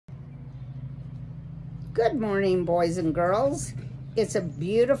Good morning, boys and girls. It's a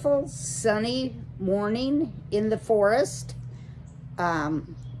beautiful, sunny morning in the forest.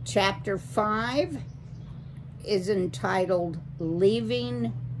 Chapter 5 is entitled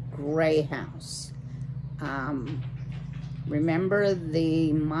Leaving Grey House. Remember,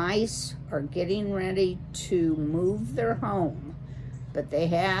 the mice are getting ready to move their home, but they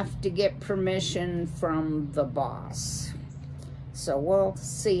have to get permission from the boss. So we'll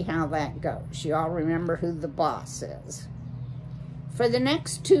see how that goes. You all remember who the boss is. For the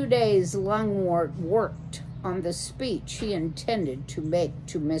next 2 days, Lungwort worked on the speech he intended to make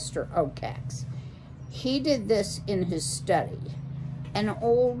to Mr. Oakax. He did this in his study, an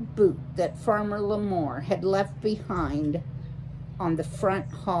old boot that Farmer Lamore had left behind on the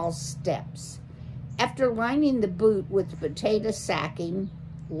front hall steps. After lining the boot with potato sacking,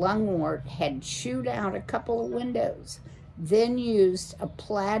 Lungwort had chewed out a couple of windows, then used a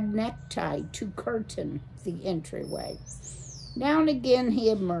plaid necktie to curtain the entryway. Now and again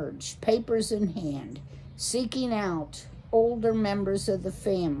he emerged, papers in hand, seeking out older members of the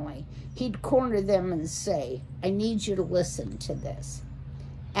family. He'd corner them and say, "I need you to listen to this."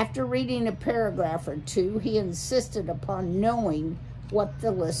 After reading a paragraph or two, he insisted upon knowing what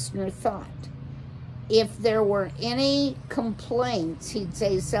the listener thought. If there were any complaints, he'd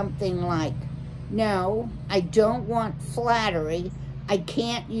say something like, "No, I don't want flattery. I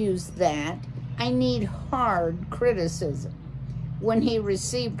can't use that. I need hard criticism." When he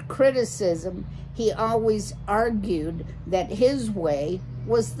received criticism, he always argued that his way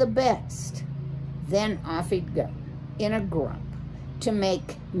was the best. Then off he'd go, in a grump, to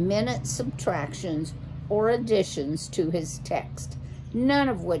make minute subtractions or additions to his text, none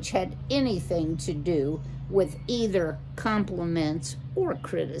of which had anything to do with either compliments or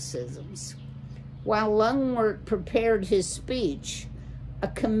criticisms. While Lungwort prepared his speech, a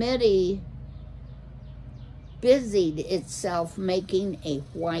committee busied itself making a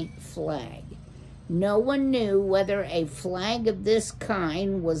white flag. No one knew whether a flag of this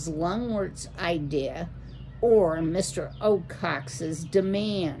kind was Lungwort's idea or Mr. Oakax's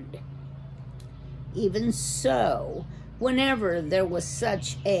demand. Even so, whenever there was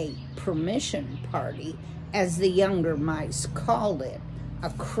such a permission party, as the younger mice called it, a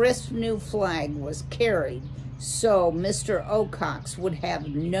crisp new flag was carried, so Mr. Oakax would have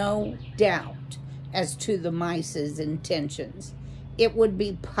no doubt as to the mice's intentions. It would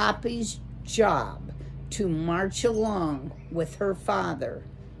be Poppy's job to march along with her father,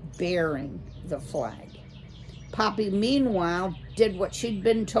 bearing the flag. Poppy, meanwhile, did what she'd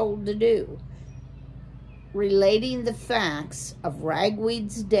been told to do, relating the facts of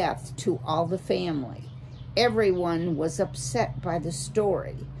Ragweed's death to all the family. Everyone was upset by the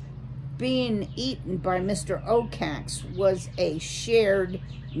story. Being eaten by Mr. Oakax was a shared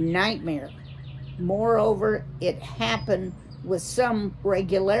nightmare. Moreover, it happened with some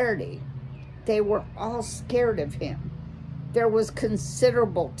regularity. They were all scared of him. There was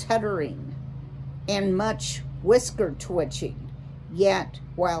considerable tuttering and much whisker twitching. Yet,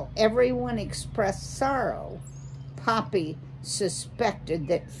 while everyone expressed sorrow, Poppy suspected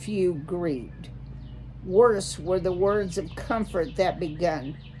that few grieved. Worse were the words of comfort that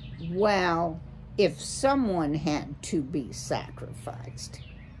begun, "Well, if someone had to be sacrificed."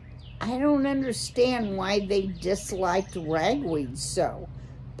 "I don't understand why they disliked Ragweed so,"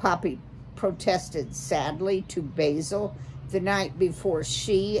 Poppy protested sadly to Basil the night before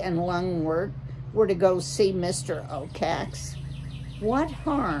she and Lungwort were to go see Mr. Oakax. "What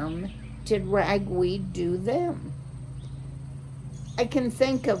harm did Ragweed do them?" "I can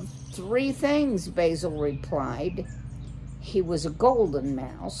think of 3 things," Basil replied. "He was a golden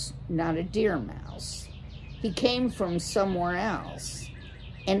mouse, not a deer mouse. He came from somewhere else.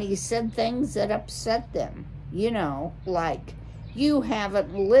 And he said things that upset them. You know, like, 'You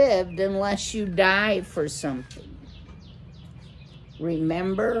haven't lived unless you die for something.'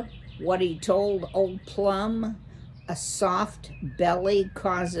 Remember what he told Old Plum? A soft belly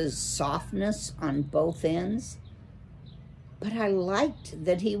causes softness on both ends." "But I liked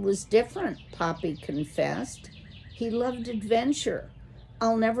that he was different," Poppy confessed. "He loved adventure.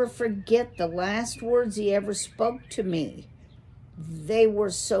 I'll never forget the last words he ever spoke to me. They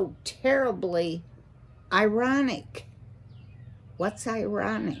were so terribly ironic." "What's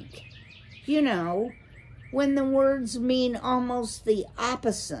ironic?" "You know, when the words mean almost the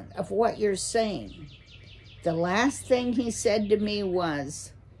opposite of what you're saying. The last thing he said to me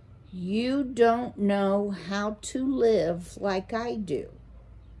was, 'You don't know how to live like I do.'"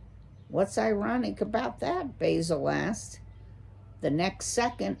 "What's ironic about that?" Basil asked. The next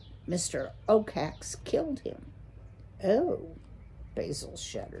second, Mr. Oakax killed him. "Oh," Basil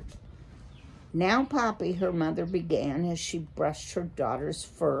shuddered. Now, Poppy, her mother began as she brushed her daughter's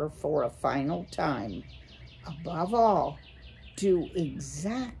fur for a final time. Above all, do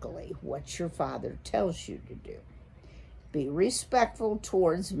exactly what your father tells you to do. Be respectful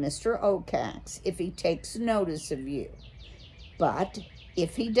towards Mr. Oacax if he takes notice of you. But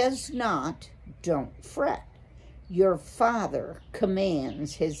if he does not, don't fret. Your father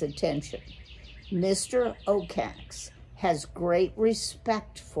commands his attention. Mr. Oacax has great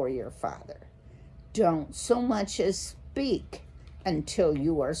respect for your father. Don't so much as speak until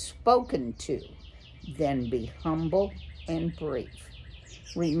you are spoken to. Then be humble and brief.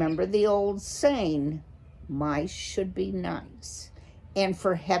 Remember the old saying, mice should be nice. And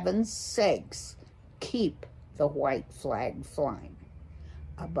for heaven's sakes, keep the white flag flying.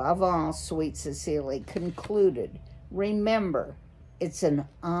 Above all, sweet Cecilia concluded, remember, it's an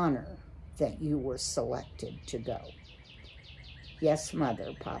honor that you were selected to go. Yes,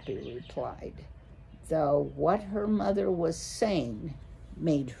 Mother, Poppy replied, though what her mother was saying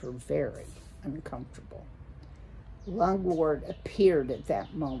made her very uncomfortable. Lungwort appeared at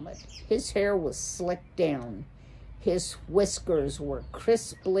that moment. His hair was slicked down. His whiskers were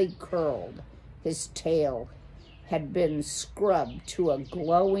crisply curled. His tail had been scrubbed to a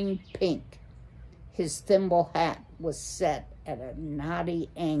glowing pink. His thimble hat was set at a knotty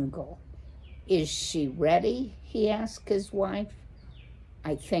angle. Is she ready? He asked his wife.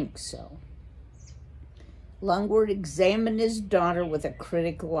 I think so. Lungwort examined his daughter with a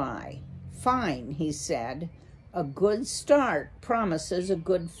critical eye. Fine, he said. A good start promises a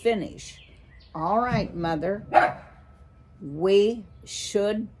good finish. All right, Mother. We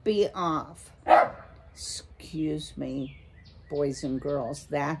should be off. Excuse me, boys and girls.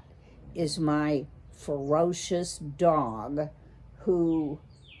 That is my ferocious dog who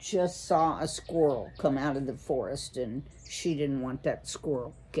just saw a squirrel come out of the forest, and she didn't want that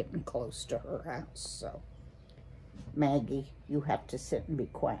squirrel getting close to her house. So, Maggie, you have to sit and be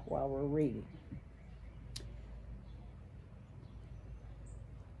quiet while we're reading.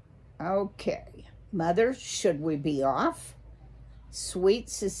 Okay. Mother, should we be off? Sweet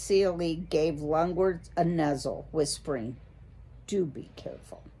Cecilia gave Lungwort a nuzzle, whispering, do be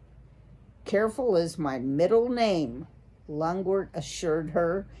careful. Careful is my middle name, Lungwort assured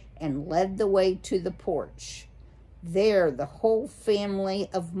her, and led the way to the porch. There, the whole family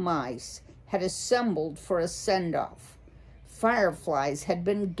of mice had assembled for a send-off. Fireflies had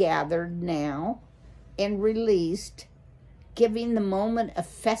been gathered now and released, giving the moment a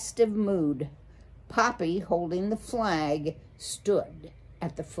festive mood. Poppy, holding the flag, stood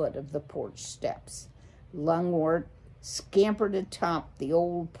at the foot of the porch steps. Lungwort scampered atop the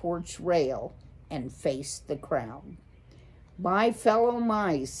old porch rail and faced the crowd. My fellow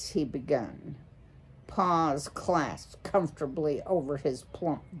mice, he begun. Paws clasped comfortably over his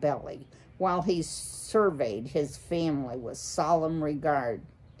plump belly while he surveyed his family with solemn regard.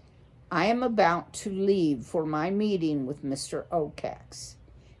 I am about to leave for my meeting with Mr. Oacax.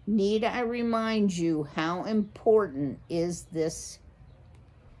 Need I remind you how important is this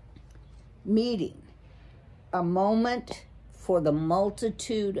meeting? A moment for the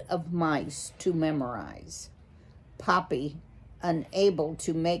multitude of mice to memorize. Poppy, unable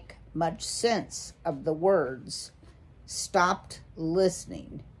to make much sense of the words, stopped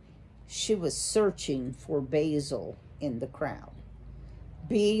listening. She was searching for Basil in the crowd.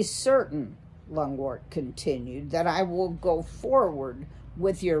 Be certain, Lungwort continued, that I will go forward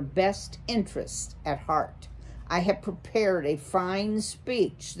with your best interests at heart. I have prepared a fine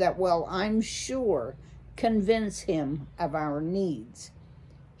speech that will, I'm sure, convince him of our needs.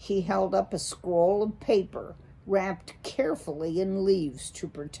 He held up a scroll of paper wrapped carefully in leaves to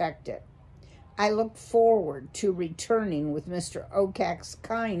protect it. I look forward to returning with Mr. Oacax's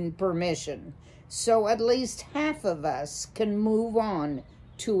kind permission, so at least half of us can move on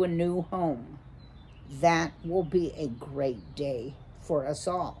to a new home. That will be a great day for us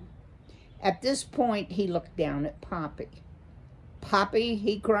all. At this point, he looked down at Poppy. Poppy,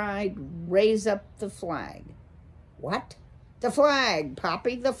 he cried, raise up the flag. What? The flag,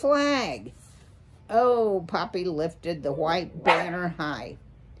 Poppy, the flag. Oh, Poppy lifted the white banner high.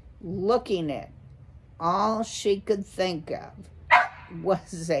 Looking at all she could think of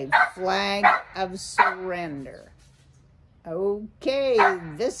was a flag of surrender. Okay,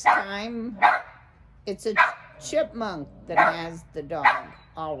 this time it's a chipmunk that has the dog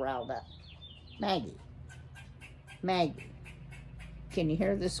all riled up. Maggie, can you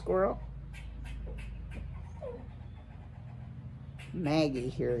hear the squirrel? Maggie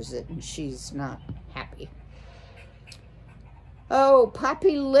hears it and she's not happy. Oh,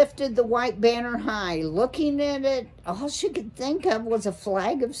 Poppy lifted the white banner high. Looking at it, all she could think of was a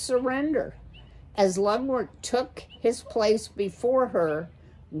flag of surrender. As Lungwort took his place before her,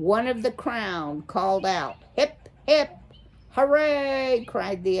 one of the crowd called out, "Hip, hip, hooray!"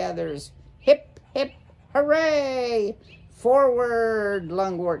 cried the others. "Hip, hip, hooray!" "Forward!"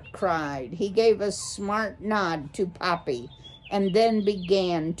 Lungwort cried. He gave a smart nod to Poppy and then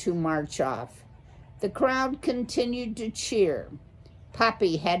began to march off. The crowd continued to cheer.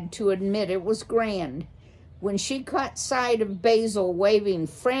 Poppy had to admit it was grand. When she caught sight of Basil waving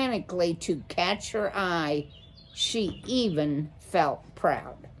frantically to catch her eye, she even felt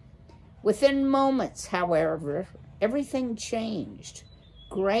proud. Within moments, however, everything changed.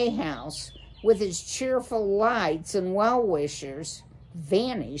 Grey House, with its cheerful lights and well-wishers,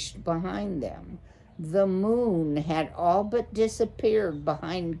 vanished behind them. The moon had all but disappeared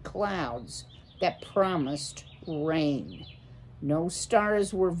behind clouds that promised rain. No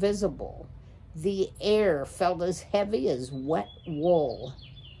stars were visible. The air felt as heavy as wet wool.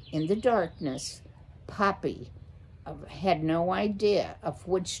 In the darkness, Poppy had no idea of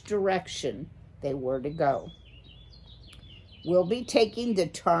which direction they were to go. "We'll be taking the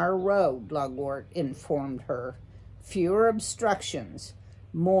tar road," Lungwort informed her. "Fewer obstructions,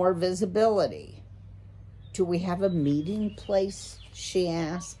 more visibility." "Do we have a meeting place?" she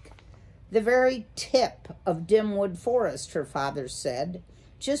asked. "The very tip of Dimwood Forest," her father said,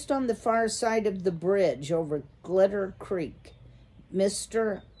 "just on the far side of the bridge over Glitter Creek.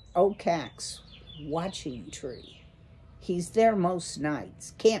 Mr. Okak's watching tree. He's there most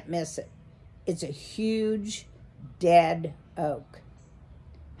nights. Can't miss it. It's a huge, dead oak."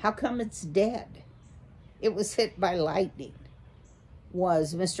 "How come it's dead?" "It was hit by lightning."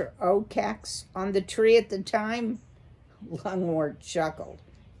 "Was Mr. Okak's on the tree at the time?" Lungwort chuckled.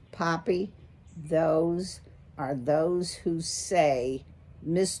 "Poppy, those are those who say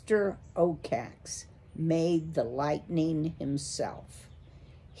Mr. Okak's made the lightning himself.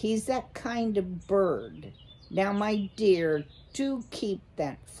 He's that kind of bird. Now, my dear, do keep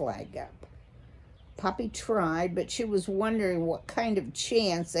that flag up." Poppy tried, but she was wondering what kind of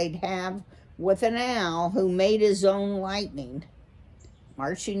chance they'd have with an owl who made his own lightning.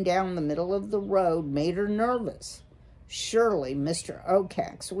 Marching down the middle of the road made her nervous. Surely Mr.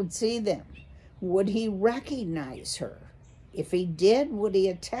 Okak's would see them. Would he recognize her? If he did, would he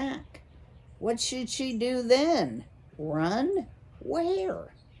attack? What should she do then? Run?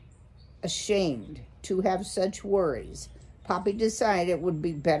 Where? Ashamed to have such worries, Poppy decided it would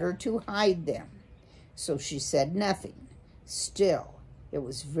be better to hide them. So she said nothing. Still, it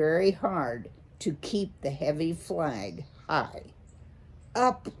was very hard to keep the heavy flag high.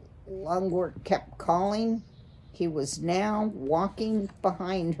 "Up!" Lungwort kept calling. He was now walking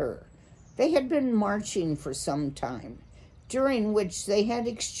behind her. They had been marching for some time, during which they had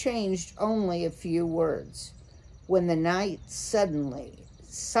exchanged only a few words. When the night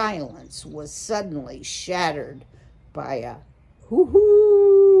silence was suddenly shattered by a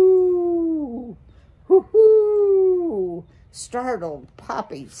hoo-hoo, hoo-hoo. Startled,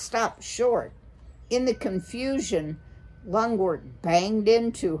 Poppy stopped short. In the confusion, Lungwort banged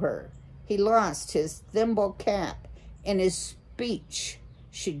into her. He lost his thimble cap and his speech.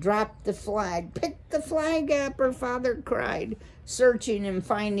 She dropped the flag. "Pick the flag up," her father cried, searching and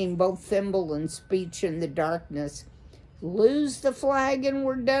finding both thimble and speech in the darkness. "Lose the flag and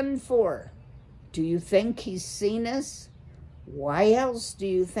we're done for. Do you think he's seen us?" "Why else do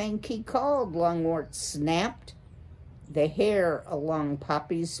you think he called?" Lungwort snapped. The hair along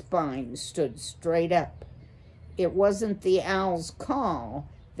Poppy's spine stood straight up. It wasn't the owl's call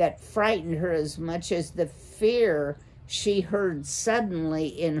that frightened her as much as the fear she heard suddenly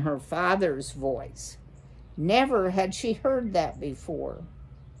in her father's voice. Never had she heard that before.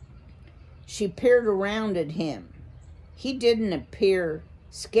 She peered around at him. He didn't appear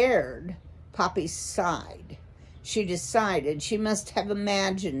scared. Poppy sighed. She decided she must have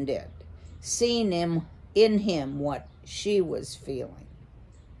imagined it, seen in him what she was feeling.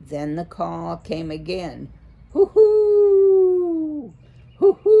 Then the call came again. "Hoo-hoo!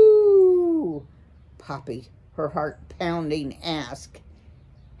 Hoo-hoo!" Poppy, her heart pounding, asked,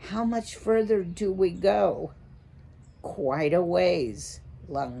 "How much further do we go?" "Quite a ways,"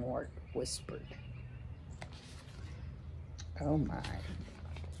 Lungwort whispered. Oh my.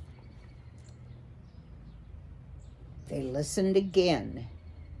 They listened again.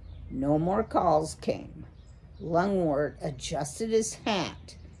 No more calls came. Lungwort adjusted his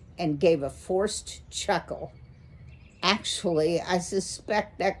hat and gave a forced chuckle. Actually, I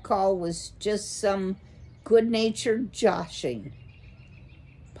suspect that call was just some good-natured joshing.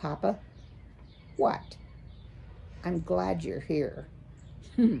 "Papa?" "What?" "I'm glad you're here."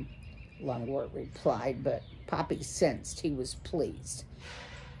 Lungwort replied, but Poppy sensed he was pleased.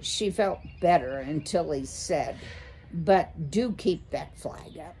 She felt better until he said, "But do keep that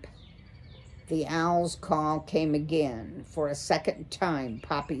flag up." The owl's call came again. For a second time,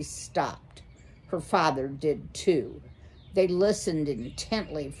 Poppy stopped. Her father did too. They listened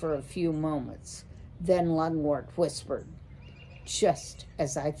intently for a few moments. Then Lungwort whispered, "Just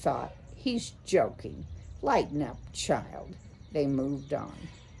as I thought. He's joking. Lighten up, child." They moved on.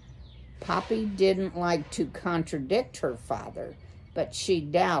 Poppy didn't like to contradict her father, but she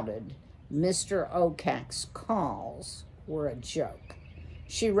doubted Mr. Okak's calls were a joke.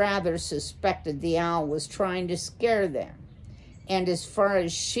 She rather suspected the owl was trying to scare them, and as far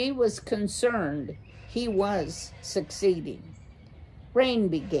as she was concerned, he was succeeding. Rain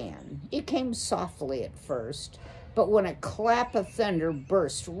began. It came softly at first, but when a clap of thunder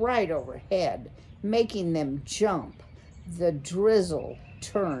burst right overhead, making them jump, the drizzle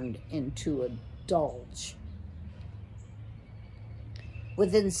turned into a dulge.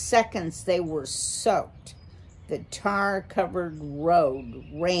 Within seconds, they were soaked. The tar-covered road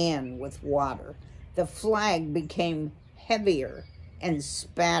ran with water. The flag became heavier and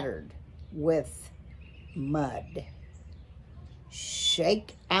spattered with mud.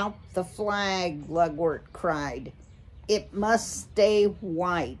 "Shake out the flag," Lungwort cried. "It must stay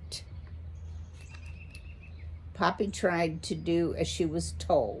white." Poppy tried to do as she was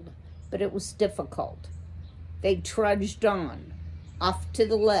told, but it was difficult. They trudged on. Off to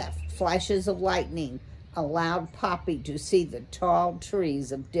the left, flashes of lightning allowed Poppy to see the tall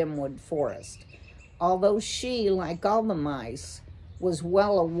trees of Dimwood Forest. Although she, like all the mice, was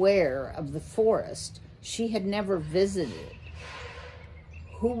well aware of the forest, she had never visited it.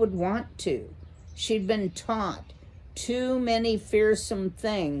 Who would want to? She'd been taught too many fearsome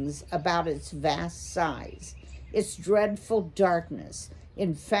things about its vast size, its dreadful darkness,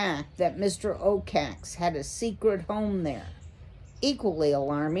 in fact, that Mr. Okak's had a secret home there. Equally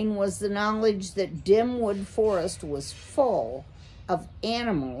alarming was the knowledge that Dimwood Forest was full of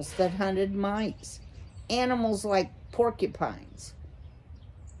animals that hunted mice, animals like porcupines.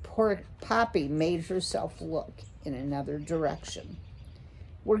 Poppy made herself look in another direction.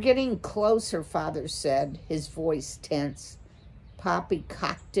 "We're getting close," her father said, his voice tense. Poppy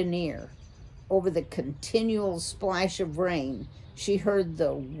cocked an ear. Over the continual splash of rain, she heard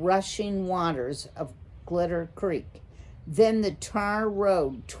the rushing waters of Glitter Creek. Then the tar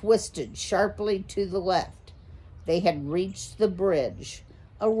road twisted sharply to the left. They had reached the bridge,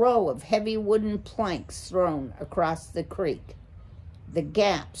 a row of heavy wooden planks thrown across the creek. The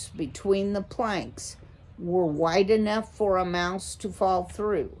gaps between the planks were wide enough for a mouse to fall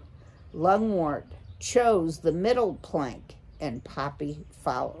through. Lungwort chose the middle plank, and Poppy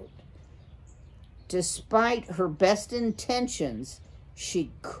followed. Despite her best intentions,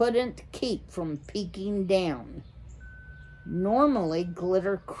 she couldn't keep from peeking down. Normally,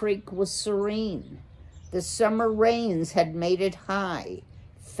 Glitter Creek was serene. The summer rains had made it high,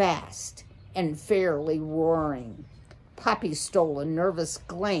 fast, and fairly roaring. Poppy stole a nervous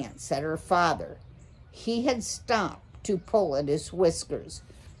glance at her father. He had stopped to pull at his whiskers.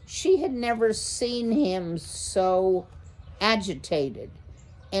 She had never seen him so agitated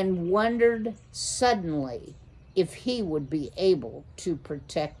and wondered suddenly if he would be able to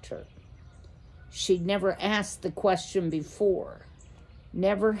protect her. She'd never asked the question before,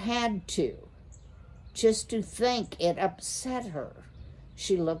 never had to. Just to think it upset her.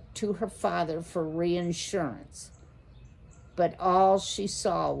 She looked to her father for reassurance, but all she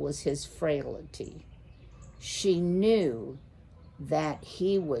saw was his frailty. She knew that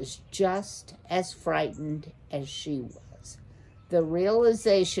he was just as frightened as she was. The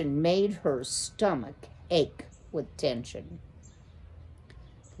realization made her stomach ache with tension.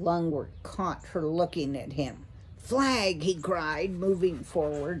 Lungwort caught her looking at him. "Flag!" he cried, moving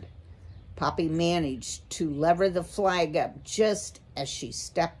forward. Poppy managed to lever the flag up just as she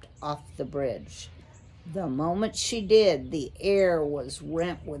stepped off the bridge. The moment she did, the air was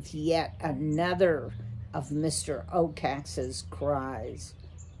rent with yet another of Mr. Okak's cries.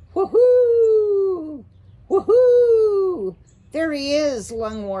 "Woohoo! Woohoo! There he is!"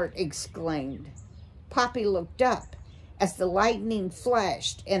 Lungwort exclaimed. Poppy looked up. As the lightning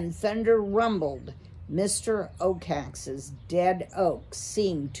flashed and thunder rumbled, Mr. Okak's dead oak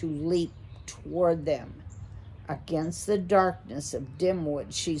seemed to leap toward them. Against the darkness of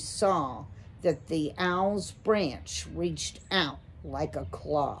Dimwood, she saw that the owl's branch reached out like a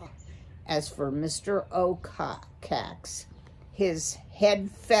claw. As for Mr. Okak's, his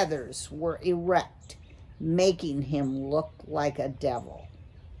head feathers were erect, making him look like a devil.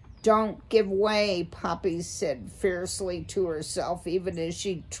 "Don't give way," Poppy said fiercely to herself, even as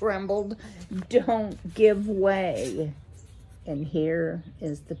she trembled. "Don't give way." And here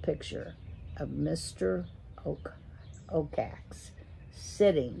is the picture of Mr. Oakax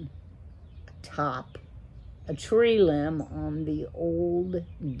sitting atop a tree limb on the old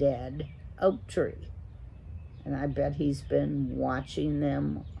dead oak tree. And I bet he's been watching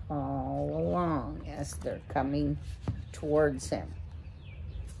them all along as they're coming towards him.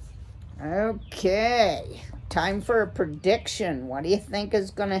 Okay, time for a prediction. What do you think is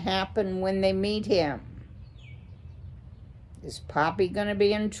going to happen when they meet him? Is Poppy going to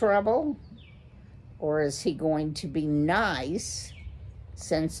be in trouble? Or is he going to be nice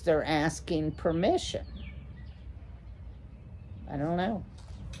since they're asking permission? I don't know.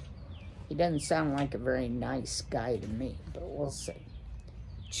 He doesn't sound like a very nice guy to me, but we'll see.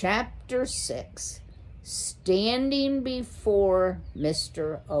 Chapter 6, Standing Before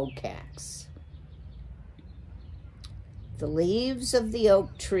Mr. Oakax. The leaves of the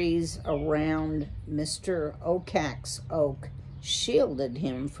oak trees around Mr. Oakax's oak shielded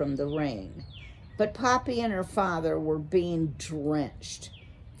him from the rain, but Poppy and her father were being drenched.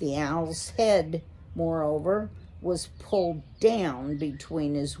 The owl's head, moreover, was pulled down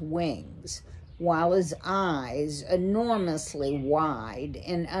between his wings, while his eyes, enormously wide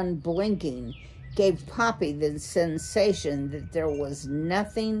and unblinking, gave Poppy the sensation that there was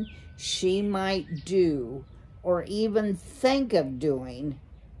nothing she might do or even think of doing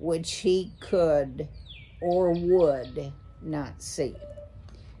which he could or would not see.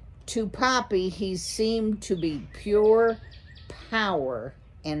 To Poppy, he seemed to be pure power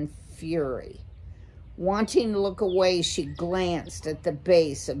and fury. Wanting to look away, she glanced at the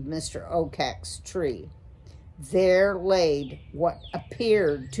base of Mr. Oakax's tree. There laid what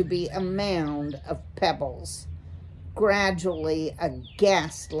appeared to be a mound of pebbles. Gradually, a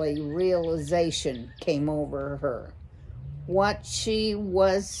ghastly realization came over her. What she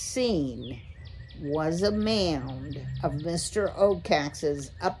was seeing was a mound of Mr.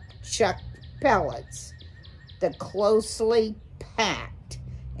 Oakax's upchucked pellets, the closely packed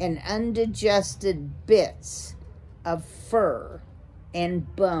and undigested bits of fur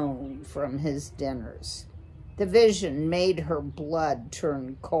and bone from his dinners. The vision made her blood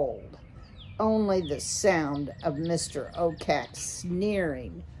turn cold. Only the sound of Mr. Oakax's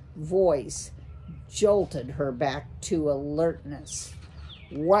sneering voice jolted her back to alertness.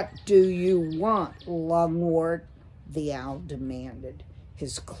 "What do you want, Lungwort?" the owl demanded,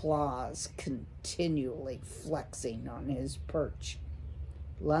 his claws continually flexing on his perch.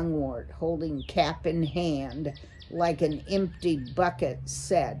 Lungwort, holding cap in hand like an empty bucket,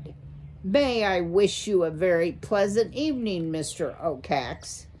 said, "May I wish you a very pleasant evening, Mr.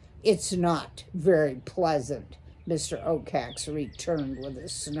 Oakax." "It's not very pleasant," Mr. Oakax returned with a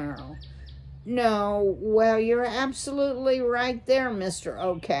snarl. "No, well, you're absolutely right there, Mr.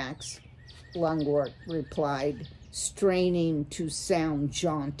 Oakax," Lungwort replied, straining to sound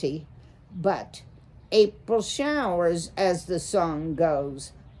jaunty. "But April showers, as the song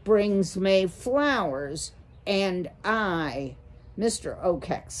goes, brings May flowers, and I..." Mr.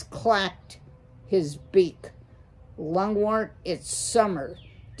 Oakax clacked his beak. "Lungwort, it's summer.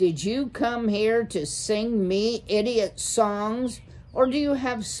 Did you come here to sing me idiot songs, or do you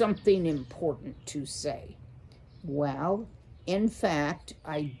have something important to say?" "Well, in fact,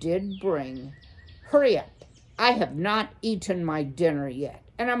 I did bring..." "Hurry up. I have not eaten my dinner yet,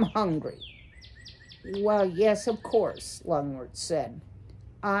 and I'm hungry." "Well, yes, of course," Lungwort said.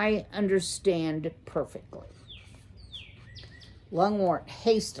 "I understand perfectly." Lungwort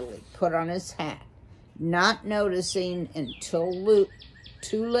hastily put on his hat, not noticing until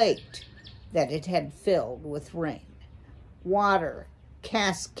too late that it had filled with rain. Water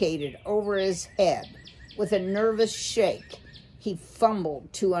cascaded over his head. With a nervous shake, he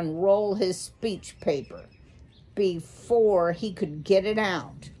fumbled to unroll his speech paper. Before he could get it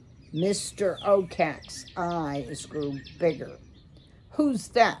out, Mr. Oakax's eyes grew bigger. "Who's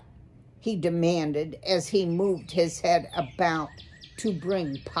that?" he demanded as he moved his head about to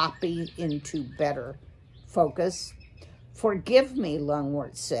bring Poppy into better focus. "Forgive me,"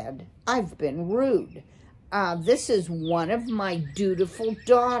 Lungwort said. "I've been rude. This is one of my dutiful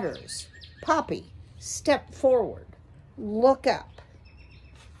daughters. Poppy, step forward. Look up.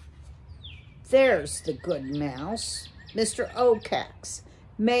 There's the good mouse. Mr. Oakax,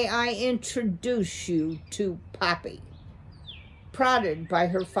 may I introduce you to Poppy?" Prodded by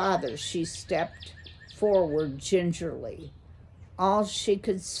her father, she stepped forward gingerly. All she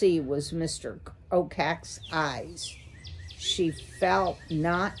could see was Mr. Oakax's eyes. She felt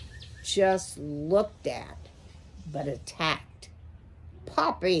not just looked at, but attacked.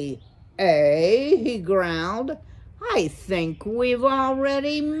 "Poppy, eh?" he growled. "I think we've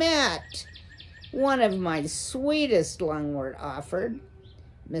already met." One of my sweetest, Lungwort offered.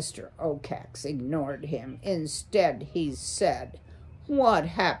 Mr. Oakhacks ignored him. Instead, he said, "What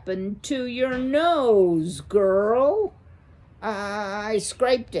happened to your nose, girl?" "I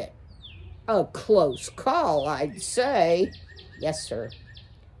scraped it." "A close call, I'd say." "Yes, sir."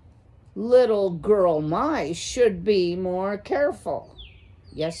 "Little girl mice should be more careful."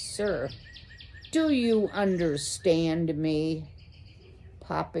 "Yes, sir." "Do you understand me?"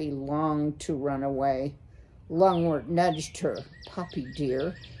 Poppy longed to run away. Lungwort nudged her. "Poppy,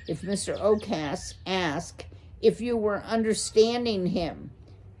 dear, if Mr. Oakhacks asked if you were understanding him."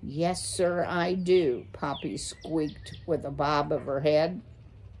 "Yes, sir, I do," Poppy squeaked with a bob of her head.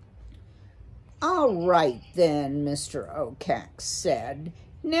 "All right, then," Mr. Oakhacks said.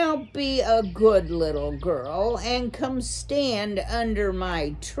 "Now be a good little girl and come stand under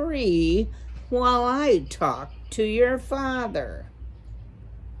my tree while I talk to your father."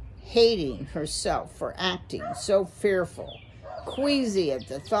 Hating herself for acting so fearful, queasy at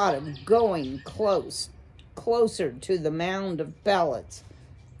the thought of going closer to the mound of pellets,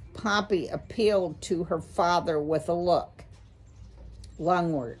 Poppy appealed to her father with a look.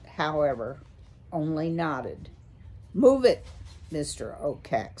 Lungwort, however, only nodded. "Move it," Mr.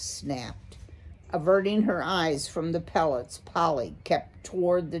 Oakhacks snapped. Averting her eyes from the pellets, Polly crept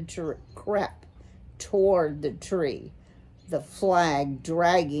toward the tree, the flag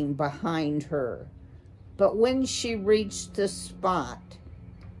dragging behind her. But when she reached the spot,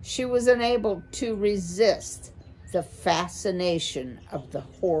 she was unable to resist the fascination of the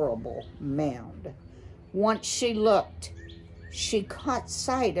horrible mound. Once she looked, she caught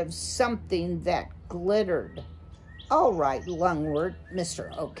sight of something that glittered. "All right, Lungwort,"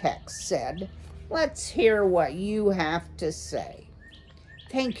 Mr. Oakhacks said. "Let's hear what you have to say."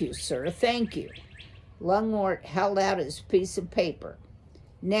 "Thank you, sir, thank you." Lungwort held out his piece of paper.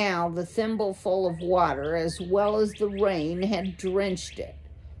 Now the thimbleful of water, as well as the rain, had drenched it.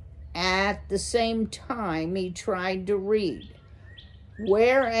 At the same time, he tried to read.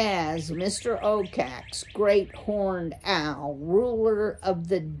 "Whereas Mr. Oakhacks, great horned owl, ruler of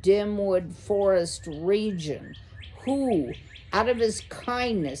the Dimwood Forest region, who, out of his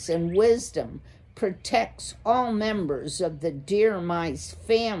kindness and wisdom, protects all members of the deer mice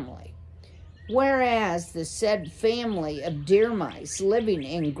family. Whereas the said family of deer mice living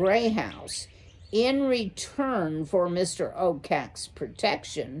in Grey House, in return for Mr. Oakhacks'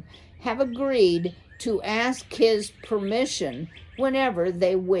 protection, have agreed to ask his permission whenever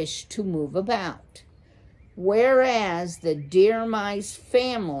they wish to move about. Whereas the deer mice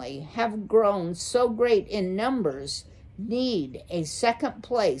family have grown so great in numbers, need a second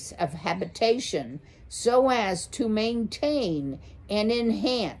place of habitation so as to maintain and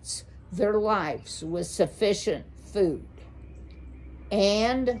enhance their lives with sufficient food."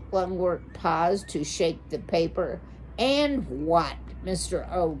 And Lungwort paused to shake the paper. "And what?" Mr.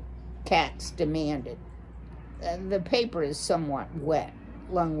 Oakhacks demanded. "The paper is somewhat wet,"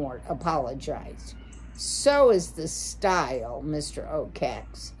 Lungwort apologized. "So is the style," Mr.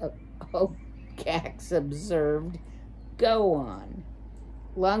 Oakhacks observed. "Go on."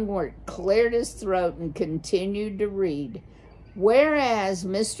 Lungwort cleared his throat and continued to read. "Whereas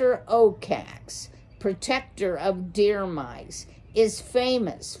Mr. Oakhacks, protector of deer mice, is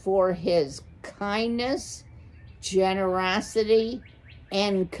famous for his kindness, generosity,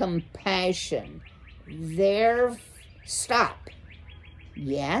 and compassion. Stop."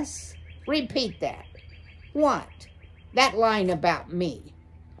 "Yes? Repeat that." "What?" "That line about me.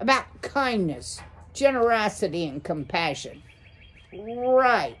 About kindness, generosity, and compassion."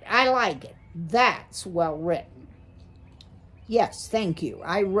 "Right, I like it. That's well written." "Yes, thank you.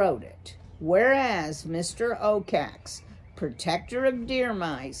 I wrote it. Whereas Mr. Oakhacks, protector of deer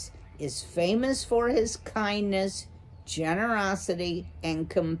mice, is famous for his kindness, generosity, and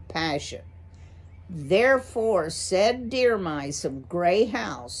compassion. Therefore, said deer mice of Grey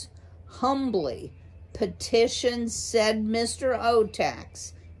House humbly petition said Mr.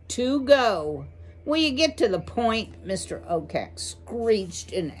 Oakhacks to go." "Will you get to the point?" Mr. Oakhacks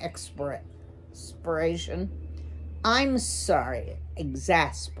screeched in exasperation.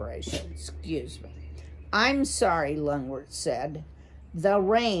 Exasperation, excuse me. "I'm sorry," Lungwort said. "The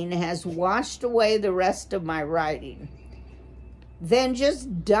rain has washed away the rest of my writing." "Then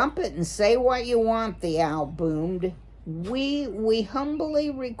just dump it and say what you want," the owl boomed. We humbly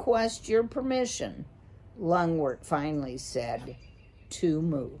request your permission," Lungwort finally said, "to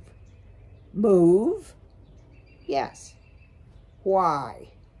move." "Move?" "Yes." "Why?"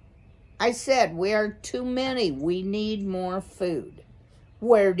 "I said we are too many. We need more food."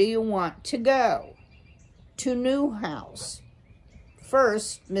 "Where do you want to go?" "To New House."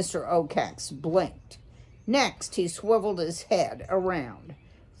 First, Mr. Oacax blinked. Next, he swiveled his head around,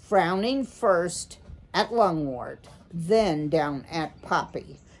 frowning first at Lungwort, then down at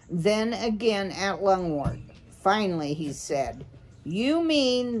Poppy, then again at Lungwort. Finally, he said, "You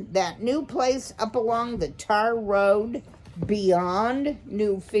mean that new place up along the tar road beyond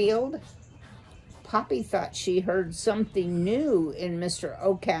Newfield?" Poppy thought she heard something new in Mr.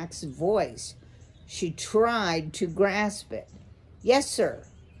 Oacax's voice. She tried to grasp it. "Yes, sir."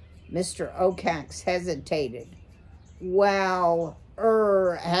 Mr. Oacax hesitated. "Well,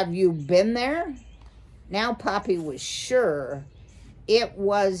 have you been there?" Now Poppy was sure it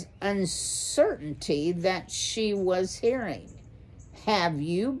was uncertainty that she was hearing. "Have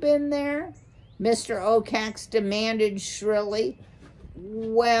you been there?" Mr. Oacax demanded shrilly.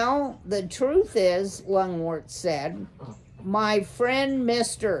 "Well, the truth is," Lungwort said, "my friend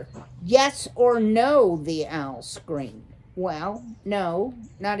Mr. Yes or no," the owl screamed. "Well, no,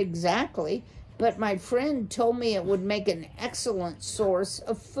 not exactly, but my friend told me it would make an excellent source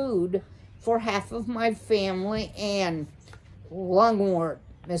of food for half of my family and—" "Lungwort,"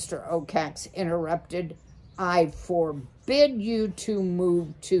 Mr. Oacax interrupted, "I forbid you to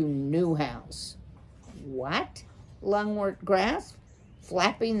move to Newhouse." "What?" Lungwort gasped,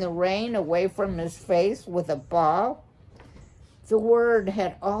 flapping the rain away from his face with a paw. The word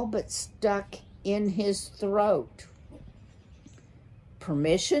had all but stuck in his throat.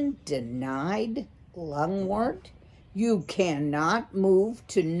 "Permission denied, Lungwort? You cannot move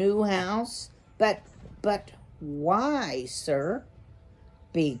to Newhouse? But why, sir?"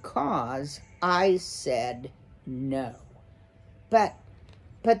 "Because I said no." But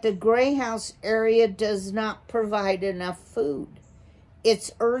the Gray House area does not provide enough food.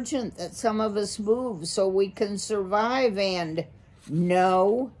 It's urgent that some of us move so we can survive and—"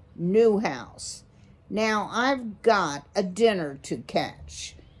 "No, Newhouse. Now, I've got a dinner to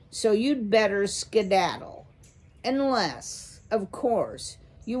catch, so you'd better skedaddle. Unless, of course,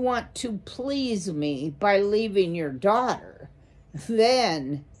 you want to please me by leaving your daughter.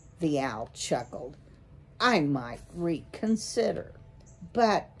 Then," the owl chuckled, "I might reconsider.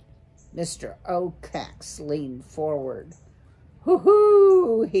 But—" Mr. Oacax leaned forward.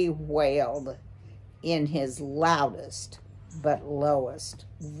 "Hoo-hoo!" he wailed in his loudest but lowest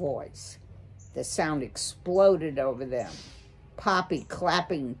voice. The sound exploded over them. Poppy,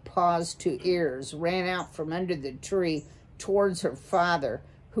 clapping paws to ears, ran out from under the tree towards her father,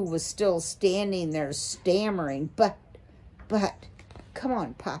 who was still standing there stammering. But, come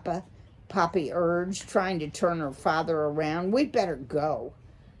on, Papa," Poppy urged, trying to turn her father around. "We'd better go."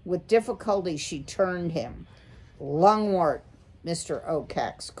 With difficulty, she turned him. "Lungwort," Mr.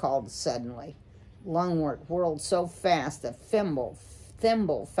 Oacax called suddenly. Lungwort whirled so fast the thimble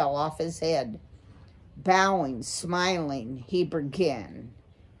fell off his head. Bowing, smiling, he began.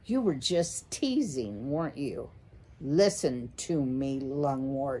 "You were just teasing, weren't you?" "Listen to me,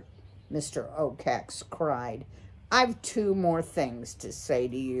 Lungwort," Mr. Oacax cried. "I've 2 more things to say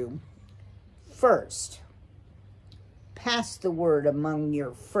to you. First, pass the word among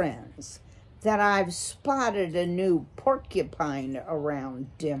your friends that I've spotted a new porcupine around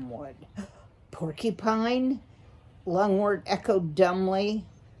Dimwood." "Porcupine?" Lungwort echoed dumbly.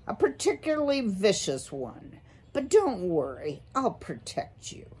 "A particularly vicious one. But don't worry, I'll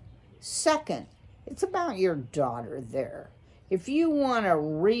protect you. Second, it's about your daughter there. If you want a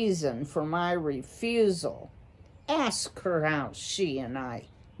reason for my refusal, ask her how she and I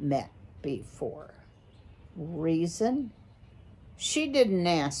met before." "Reason?" "She didn't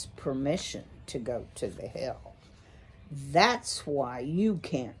ask permission to go to the hill. That's why you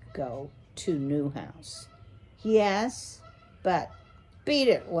can't go to Newhouse." "Yes, but—" "Beat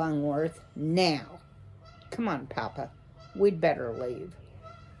it, Lungwort, now. Come on, Papa, we'd better leave."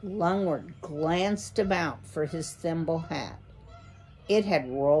 Lungwort glanced about for his thimble hat. It had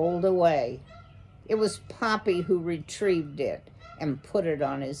rolled away. It was Poppy who retrieved it and put it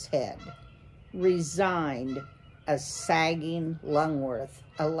on his head. Resigned, a sagging Lungwort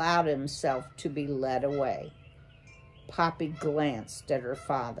allowed himself to be led away. Poppy glanced at her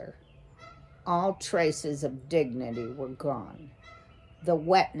father. All traces of dignity were gone. The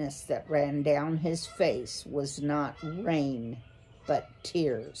wetness that ran down his face was not rain, but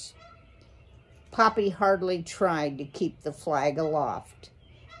tears. Poppy hardly tried to keep the flag aloft,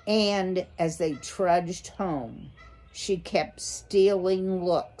 and as they trudged home, she kept stealing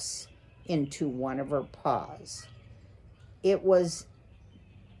looks into one of her paws. It was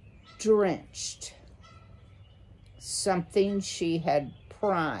drenched, something she had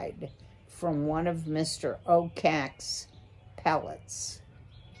pried from one of Mr. Oacax's pellets.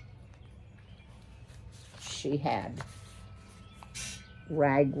 She had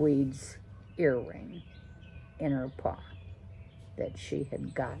Ragweed's earring in her paw that she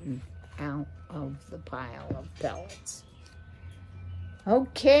had gotten out of the pile of pellets.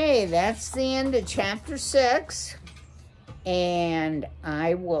 Okay, that's the end of chapter 6. And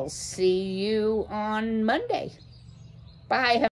I will see you on Monday. Bye.